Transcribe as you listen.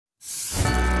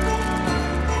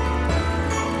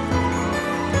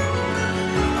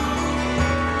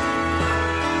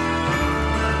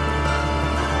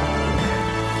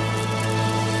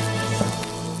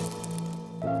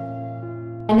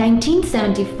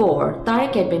1974,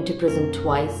 Tarek had been to prison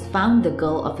twice, found the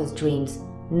girl of his dreams,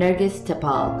 Nargis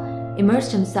Tapal,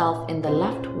 immersed himself in the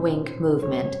left-wing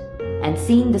movement, and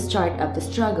seen the start of the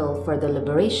struggle for the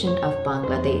liberation of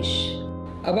Bangladesh.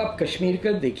 अब आप कश्मीर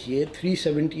का देखिए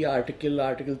 370 article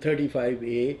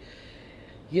 35A,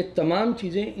 ये तमाम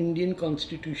चीज़ें Indian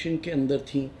constitution के अंदर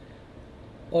थीं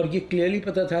और ये क्लियरली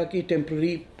पता था कि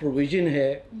टेम्पररी प्रोविज़न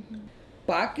है।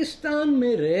 पाकिस्तान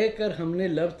में रहकर हमने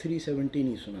लव 370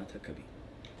 नहीं सुना था कभी।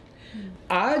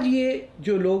 आज ये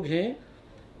जो लोग हैं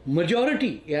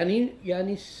मेजॉरिटी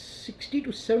यानी 60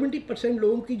 to 70%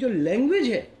 लोगों की जो लैंग्वेज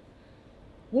है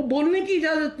वो बोलने की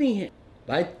इजाज़त नहीं है।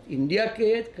 भाई इंडिया के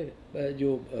जो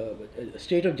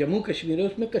स्टेट ऑफ जम्मू कश्मीर है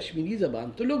उसमें कश्मीरी ज़बान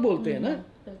तो लोग बोलते हैं ना,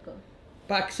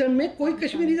 पाकिस्तान में कोई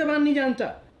कश्मीरी ज़बान नहीं जानता।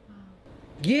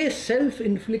 ये सेल्फ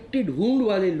इन्फ्लिक्टेड वुंड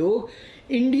वाले लोग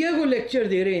इंडिया को लेक्चर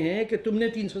दे रहे हैं कि तुमने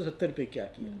 370 पे क्या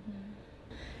किया।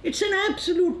 It's an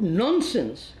absolute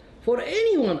nonsense for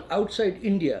anyone outside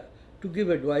India to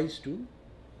give advice to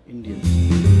Indians.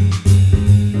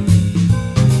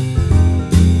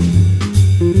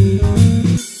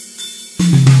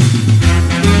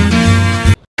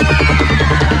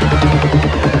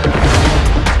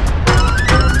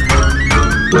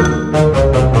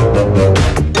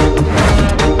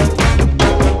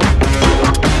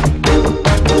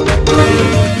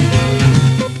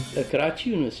 Karachi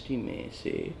university में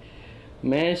से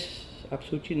मैं आप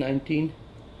सोचिए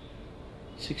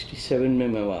 1967 में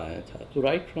मैं वहाँ आया था, तो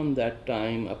right from that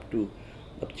time up to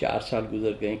अब 4 साल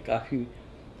गुजर गए काफ़ी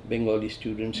बंगाली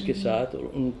स्टूडेंट्स के साथ, और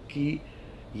उनकी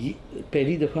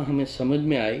पहली दफ़ा हमें समझ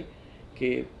में आई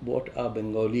कि व्हाट आर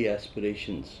बंगाली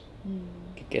एस्पिरेशंस,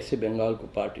 कि कैसे बंगाल को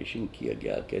पार्टीशन किया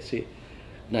गया, कैसे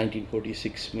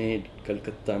 1946 में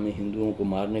कलकत्ता में हिंदुओं को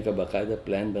मारने का बाकायदा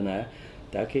प्लान बनाया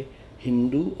ताकि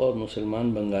हिंदू और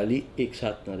मुसलमान बंगाली एक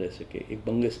साथ ना रह सके। एक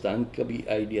बंगिस्तान का भी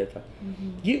आइडिया था।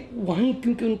 ये वहीं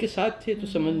क्योंकि उनके साथ थे तो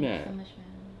समझ में आया।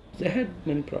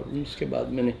 मैंने प्रॉब्लम्स के बाद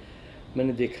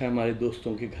मैंने देखा हमारे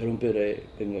दोस्तों के घरों पे रहे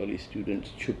बंगाली स्टूडेंट्स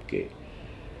छुप के,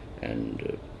 एंड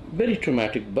वेरी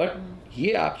ट्रोमेटिक। बट ये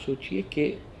आप सोचिए कि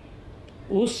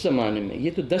उस ज़माने में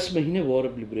ये तो 10 महीने वॉर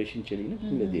ऑफ लिबरेशन चली ना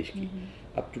पूरे देश की,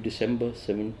 up to December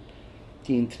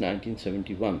 17th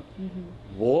 1971।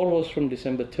 War was from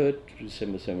December 3rd to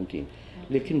December 17th।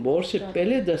 लेकिन वॉर से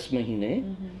पहले 10 महीने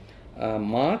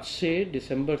मार्च से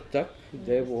दिसंबर तक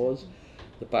there was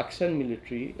the Pakistan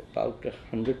military about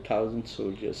 100,000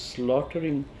 soldiers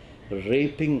slaughtering,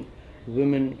 raping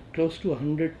women. Close to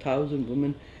 100,000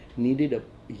 women needed a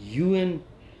UN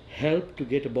help to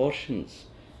get abortions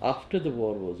after the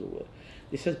war was over.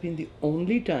 This has been the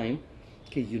only time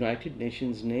कि United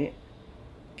Nations ने,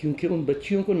 क्योंकि उन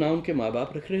बच्चियों को ना उनके माँ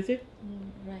बाप रख रहे थे,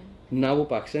 ना वो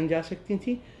पाकिस्तान जा सकती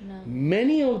थी।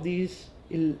 Many of these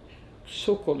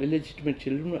so-called illegitimate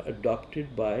children were adopted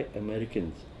by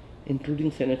Americans, including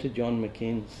Senator John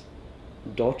McCain's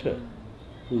daughter,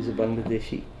 who is a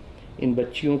Bangladeshi. इन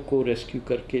बच्चियों को रेस्क्यू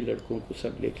करके लड़कों को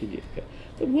सब लेके गया।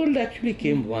 The world actually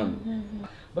came one.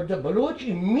 But the Baloch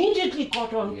immediately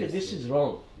caught on that this is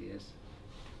wrong. Yes.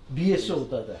 BSO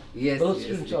होता था। Yes.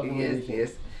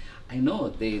 I know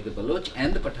the Baloch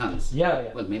and the Pathans.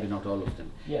 Yeah. Well, maybe not all of them.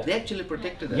 Yeah. They actually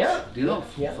protected us. Yeah. Do you know?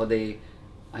 Yeah. For the,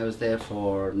 I was there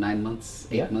for 9 months,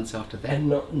 8 months after that.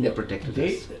 And they protected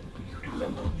us. You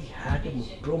remember we had a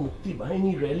pro-Mukti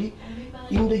Bahini rally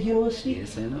in the university?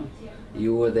 Yes, I know.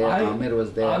 You were there. Amir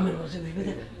was there. Amir was there. We were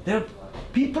there.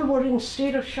 People were in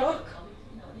state of shock.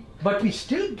 But we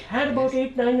still had about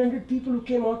 800-900 people who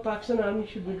came out. Pakistan Army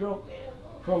should withdraw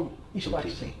from East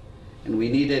Pakistan. And we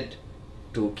needed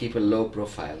to keep a low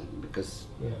profile because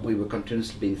we were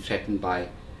continuously being threatened by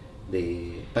the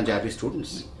Punjabi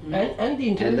students. And the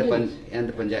intelligence. And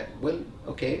the Punjab, well,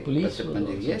 okay. Police but the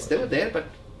Punjab, yes, they were there, but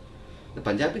the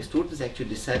Punjabi students actually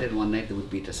decided one night they would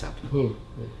beat us up.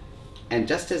 And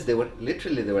just as they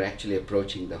were actually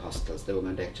approaching the hostels, they were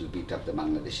going to actually beat up the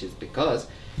Bangladeshis, because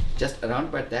just around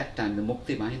about that time, the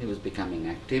Mukti Bahini was becoming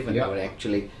active, and they were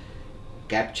actually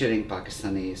capturing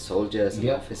Pakistani soldiers and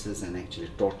officers and actually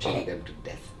torturing them to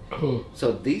death.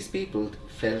 So these people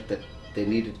felt that they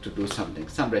needed to do something,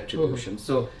 some retribution.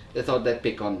 So they thought they'd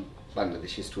pick on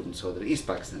Bangladeshi students over there, East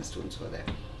Pakistani students over there.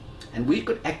 And we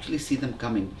could actually see them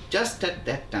coming just at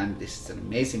that time. This is an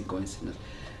amazing coincidence.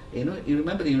 You know, you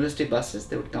remember the university buses?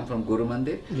 They would come from Guru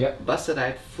Mandir. Bus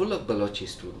arrived full of Balochi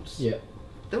students.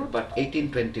 There were about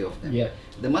 18-20 of them.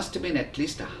 There must have been at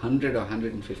least 100 or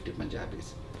 150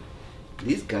 Punjabis.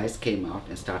 These guys came out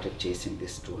and started chasing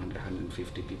these 200,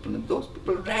 150 people, and those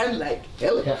people ran like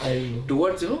hell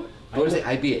towards, towards the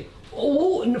IBA.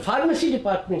 Oh, in the pharmacy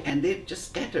department. And they just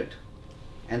scattered.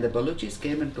 And the Baluchis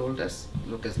came and told us,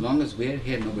 look, as long as we're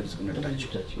here, nobody's going to touch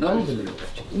you. Nobody's going to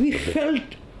touch you. We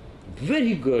felt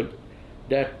very good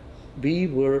that we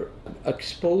were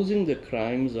exposing the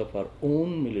crimes of our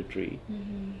own military.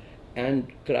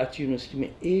 And Karachi University में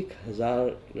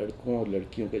 1000 लड़कों और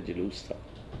लड़कियों का जुलूस था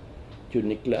जो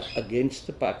निकला against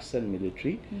the Pakistan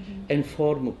military and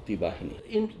for Mukti Bahini.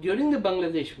 During the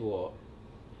Bangladesh war,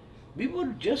 we were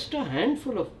just a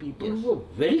handful of people who were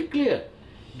very clear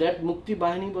that Mukti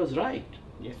Bahini was right.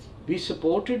 Yes. We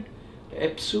supported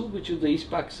EPSU, which is the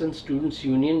East Pakistan Students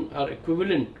Union, our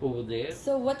equivalent over there.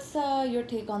 So what's your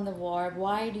take on the war?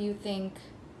 Why do you think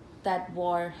that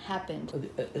war happened?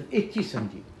 एक चीज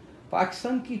समझी,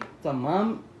 पाकिस्तान की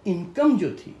तमाम income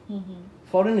जो थी,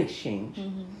 foreign exchange,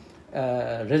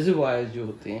 reservoirs जो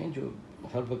होते हैं, जो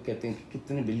हर वक्त कहते हैं कि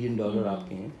कितने बिलियन डॉलर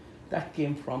आपके हैं, that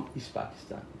came from East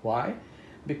Pakistan. Why?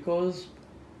 Because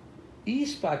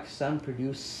East Pakistan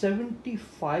produced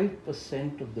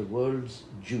 75% of the world's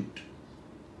jute.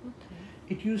 Okay.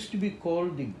 It used to be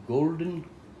called the golden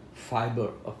fiber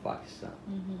of Pakistan.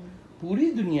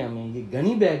 पूरी दुनिया में ये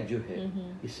गनी बैग जो है,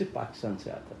 इससे पाकिस्तान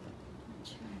से आता था.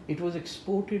 It was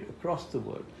exported across the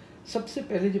world. सबसे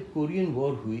पहले जब कोरियन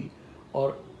वॉर हुई और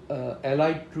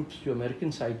allied troops जो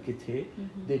अमेरिकन साइड के थे,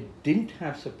 they didn't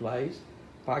have supplies.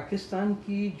 Pakistan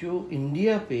की जो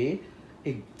इंडिया पे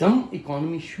एकदम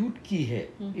इकोनॉमी शूट की है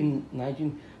इन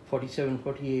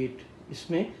 1947-48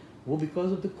 इसमें, वो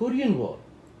because of the Korean war.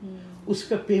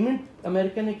 उसका पेमेंट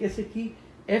अमेरिका ने कैसे की?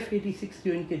 F-86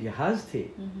 जो इनके जहाज थे,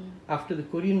 after the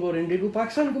Korean war ended, वो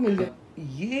पाकिस्तान को मिल गया.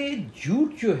 ये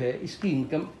जूट जो है, इसकी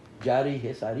इनकम जा रही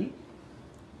है सारी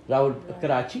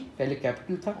कराची, पहले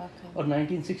कैपिटल था, और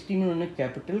 1960 में उन्होंने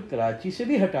कैपिटल कराची से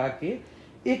भी हटा के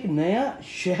एक नया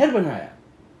शहर बनाया.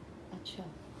 अच्छा.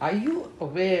 Are you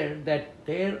aware that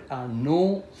there are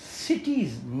no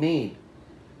cities made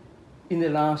in the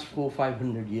last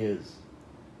 400-500 years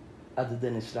other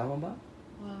than Islamabad?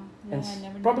 Wow. No, And I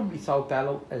never knew. probably Sao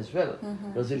Paulo as well,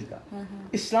 Brazil ka.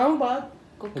 Islamabad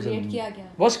को create किया गया.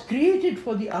 was created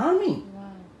for the army.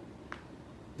 Wow.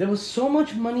 There was so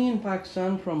much money in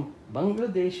Pakistan from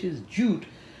Bangladesh's jute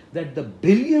that the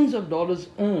billions of dollars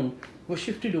earned were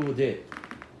shifted over there.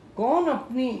 कौन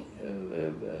अपनी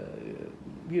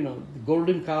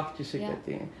golden काफ जिसे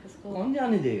कहते हैं, कौन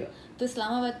जाने देगा? तो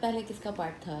इस्लामाबाद पहले किसका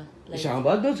पार्ट था?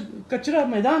 इस्लामाबाद बस कचरा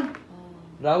मैदान.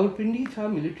 रावलपिंडी था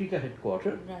मिलिट्री का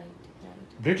हेडक्वार्टर,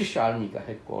 ब्रिटिश आर्मी का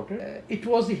headquarter. It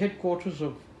was the headquarters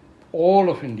of all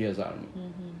of India's army.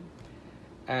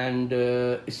 And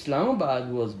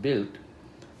Islamabad was built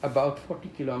about 40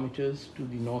 kilometers to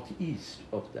the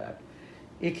northeast of that.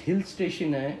 एक हिल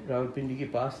स्टेशन है रावलपिंडी के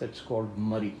पास, दैट्स कॉल्ड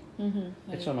मरी.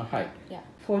 It's on a height.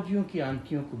 फौजियों की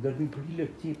आंटियों को गर्मी बड़ी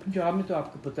लगती है. पंजाब में तो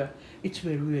आपको पता है, इट्स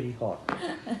वेरी वेरी हॉट.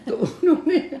 तो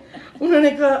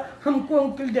उन्होंने कहा हमको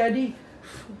अंकल डैडी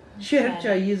शहर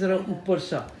चाहिए ज़रा ऊपर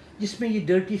सा, जिसमें ये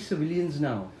डर्टी सिविलियंस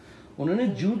ना हो. उन्होंने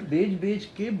जूट बेच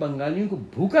के बंगालियों को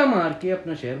भूखा मार के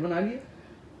अपना शहर बना लिया.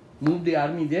 Move the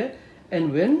army there.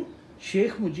 And when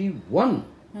Sheikh Mujib one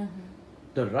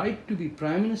the right to be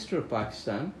Prime Minister of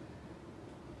Pakistan,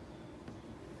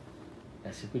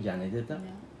 ऐसे कोई जाने देता?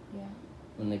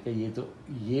 उन्होंने कहा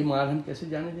ये माल हम कैसे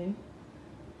जाने देंगे?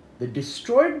 They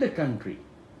destroyed the country,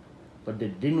 but they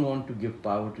didn't want to give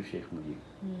power to Sheikh Mujib,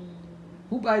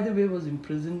 who by the way was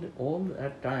imprisoned all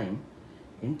that time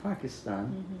in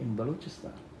Pakistan, in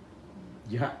Balochistan,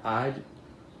 जहाँ आज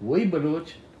वही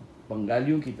बलोच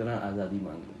बंगालियों की तरह आज़ादी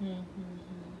मांग रहे हैं.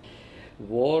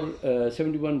 War,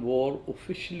 71 war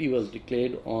officially was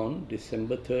declared on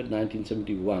December 3rd,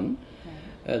 1971,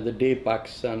 the day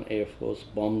Pakistan Air Force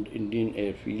bombed Indian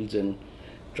airfields and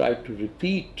tried to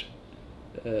repeat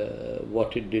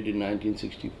what it did in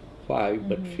 1965,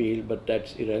 but failed, but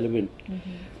that's irrelevant.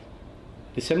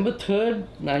 December 3rd,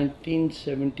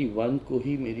 1971 को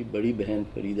ही मेरी बड़ी बहन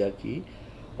फरीदा की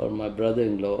और my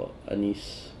brother-in-law Anees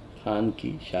Khan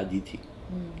की शादी थी.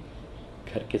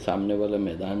 घर के सामने वाला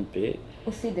मैदान पे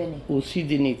उसी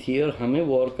दिन ही थी. और हमें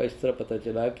वॉर का इस तरह पता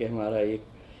चला कि हमारा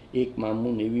एक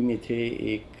मामू नेवी में थे,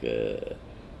 एक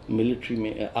मिलिट्री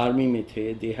में आर्मी में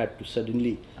थे. They had to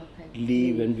suddenly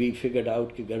leave and we figured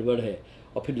out कि गड़बड़ है,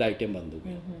 और फिर लाइटें बंद हो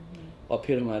गई. और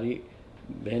फिर हमारी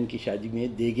बहन की शादी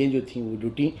में देगें जो थी वो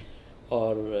लुटी,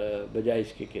 और बजाय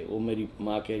इसके कि वो मेरी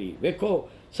माँ कह रही देखो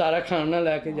सारा खाना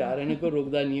ला के जा रहे हैं, को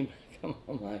रुकदा नहीं.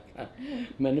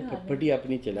 मैंने फटफटी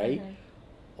अपनी चलाई.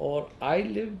 और I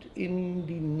lived in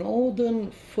the northern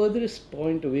furthest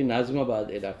point वे नाज़िमाबाद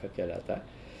इलाका कहलाता है.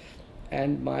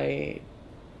 And my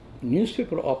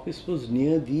newspaper office was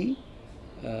near the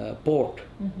port,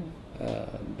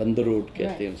 बंदर रोड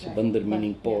कहते हैं उसे, बंदर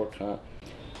मीनिंग पोर्ट. हाँ,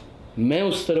 मैं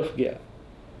उस तरफ गया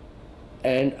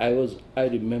And I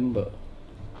remember,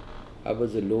 I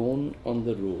was alone on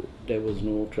the road. There was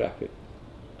no traffic.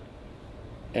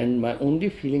 And my only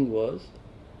feeling was,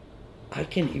 I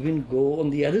can even go on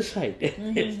the other side.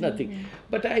 There's nothing.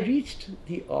 But I reached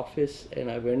the office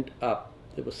and I went up.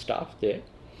 There was staff there.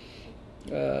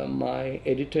 My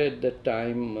editor at that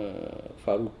time,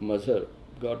 Farooq Mazhar,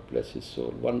 God bless his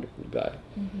soul, wonderful guy.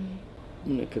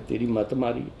 उन्होंने कहा तेरी मत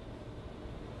मारी.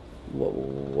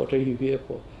 What are you here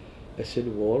for? I said,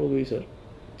 war हो गई sir.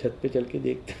 छत पे चल के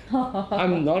देखते.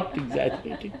 I'm not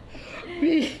exaggerating.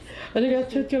 मैंने कहा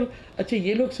अच्छा चलो. अच्छा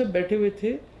ये लोग सब बैठे हुए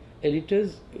थे.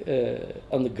 Editors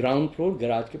on the ground floor,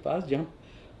 garage के पास, जहाँ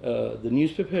the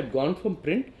newspaper had gone from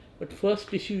print, but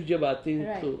first issues जब आते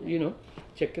हैं तो you know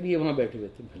check करिए वहाँ बैठे हुए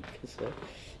थे. मैंने कहा सर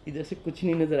इधर से कुछ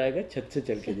नहीं नजर आएगा, छत से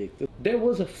चल के देखते. There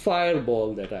was a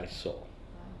fireball that I saw.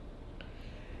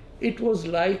 It was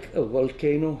like a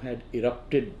volcano had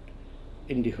erupted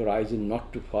in the horizon,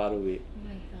 not too far away. Oh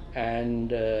my God. And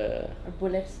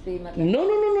bullets,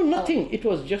 no, nothing. It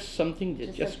was just something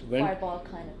that just went fireball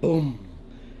kind of. boom,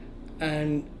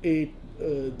 and it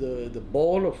the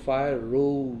ball of fire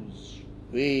rose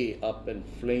way up and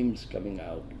flames coming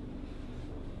out.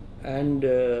 And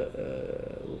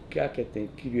क्या कहते हैं,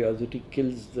 curiosity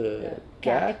kills the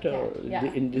cat, or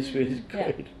in this way is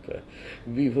quite.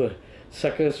 We were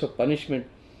suckers for punishment.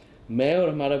 मैं और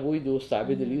हमारा वही दोस्त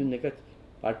आबिद अली, उन्होंने कहा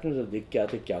पार्टनर देख के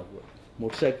आते क्या हुआ.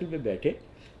 मोटरसाइकिल पे बैठे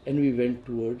and we went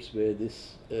towards where this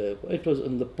it was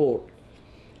on the port.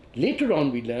 Later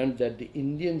on we learned that the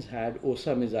Indians had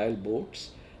OSA missile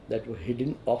boats that were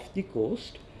hidden off the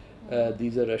coast.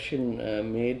 These are Russian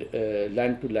made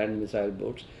land to land missile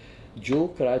boats. जो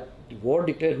war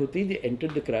declared होती, they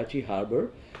entered the Karachi harbour,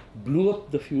 blew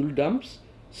up the fuel dumps,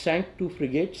 sank 2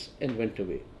 frigates and went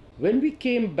away. When we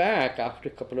came back after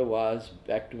a couple of hours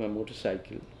back to my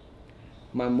motorcycle,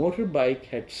 my motorbike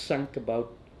had sunk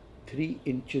about 3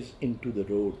 inches into the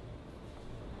road.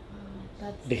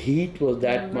 The heat was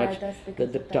that much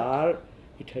that the tar,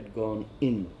 it had gone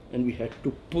in, and we had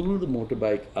to pull the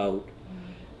motorbike out.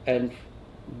 And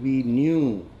we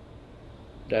knew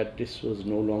that this was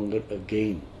no longer a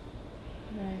game.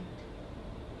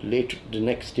 Later, the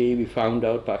next day, we found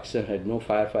out Pakistan had no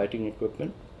firefighting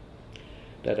equipment,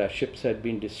 that our ships had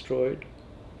been destroyed.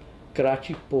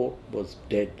 Karachi port was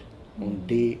dead on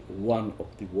day 1 of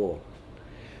the war,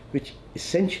 which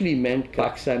essentially meant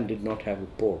Pakistan did not have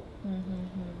a port.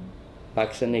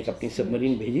 Pakistan ने एक अपनी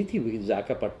submarine भेजी थी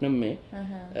विशाखापट्टनम में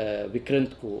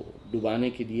विक्रांत को डुबाने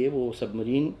के लिए. वो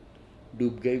सबमरीन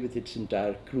डूब गई with its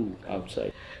entire crew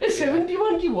outside.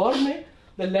 71 की war में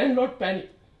the landlord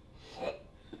panicked.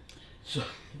 So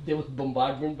there was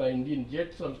bombardment by Indian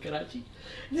jets on Karachi.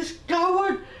 This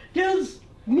coward tells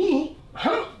me,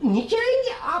 हम नीचे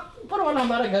आएंगे, आप ऊपर वाला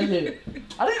हमारा घर ले ले.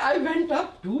 अरे I went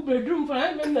up, 2 bedroom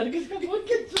flat, मैं नरगिस का फोन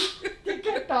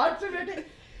के टाट से बैठे.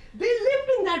 They lived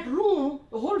in that room,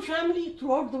 the whole family,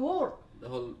 throughout the war. The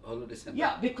whole of December?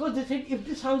 Yeah, because they said if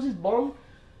this house is bombed,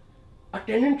 a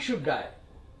tenant should die.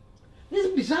 This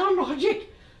is bizarre logic.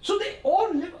 So they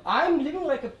all live, I'm living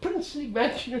like a princely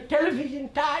mansion, television,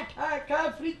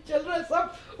 car, fridge, चल रहा है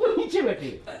सब, वो नीचे बैठे.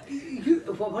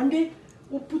 One day,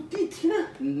 वो पुत्ती थी ना,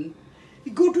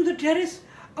 we go to the terrace,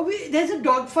 there's a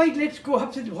dog fight, let's go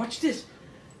up, said, watch this.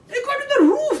 They go to the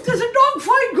roof, there's a dog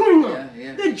fight going on.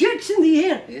 There are jets in the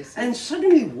air. And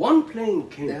suddenly one plane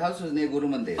came. The house was near Guru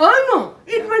Mandir. I know.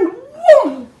 It went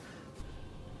boom.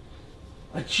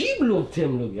 अजीब लोग थे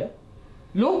हम लोग यार.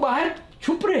 लोग बाहर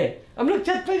छुप रहे. हम लोग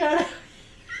छत पे जा रहे.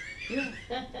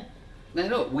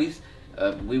 No,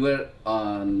 we were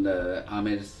on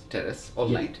Amir's terrace all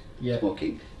night,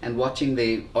 smoking and watching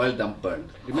the oil dump burn.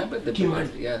 Remember the burn?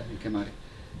 Yeah, in Kimari.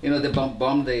 You know, they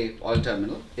bombed the oil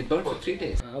terminal. It burned for 3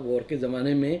 days. हाँ, war के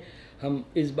ज़माने में हम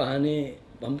इस बहाने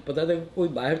हम पता था कोई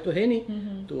बाहर तो है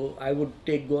नहीं, तो I would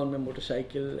go on my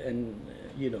motorcycle and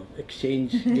you know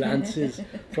exchange glances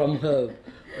from her.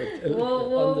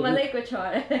 वो मतलब कुछ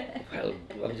और.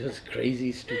 Well, just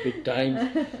crazy, stupid times.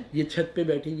 ये छत पे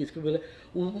बैठी हुई इसको बोला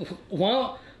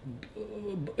वहाँ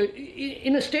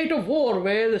in a state of war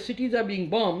where the cities are being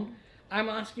bombed. I'm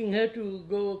asking her to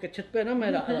go छत पे ना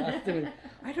मैं रास्ते में.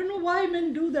 I don't know why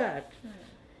men do that.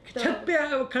 छत पे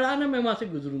खड़ा ना मैं वहाँ से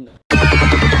गुजरूंगा.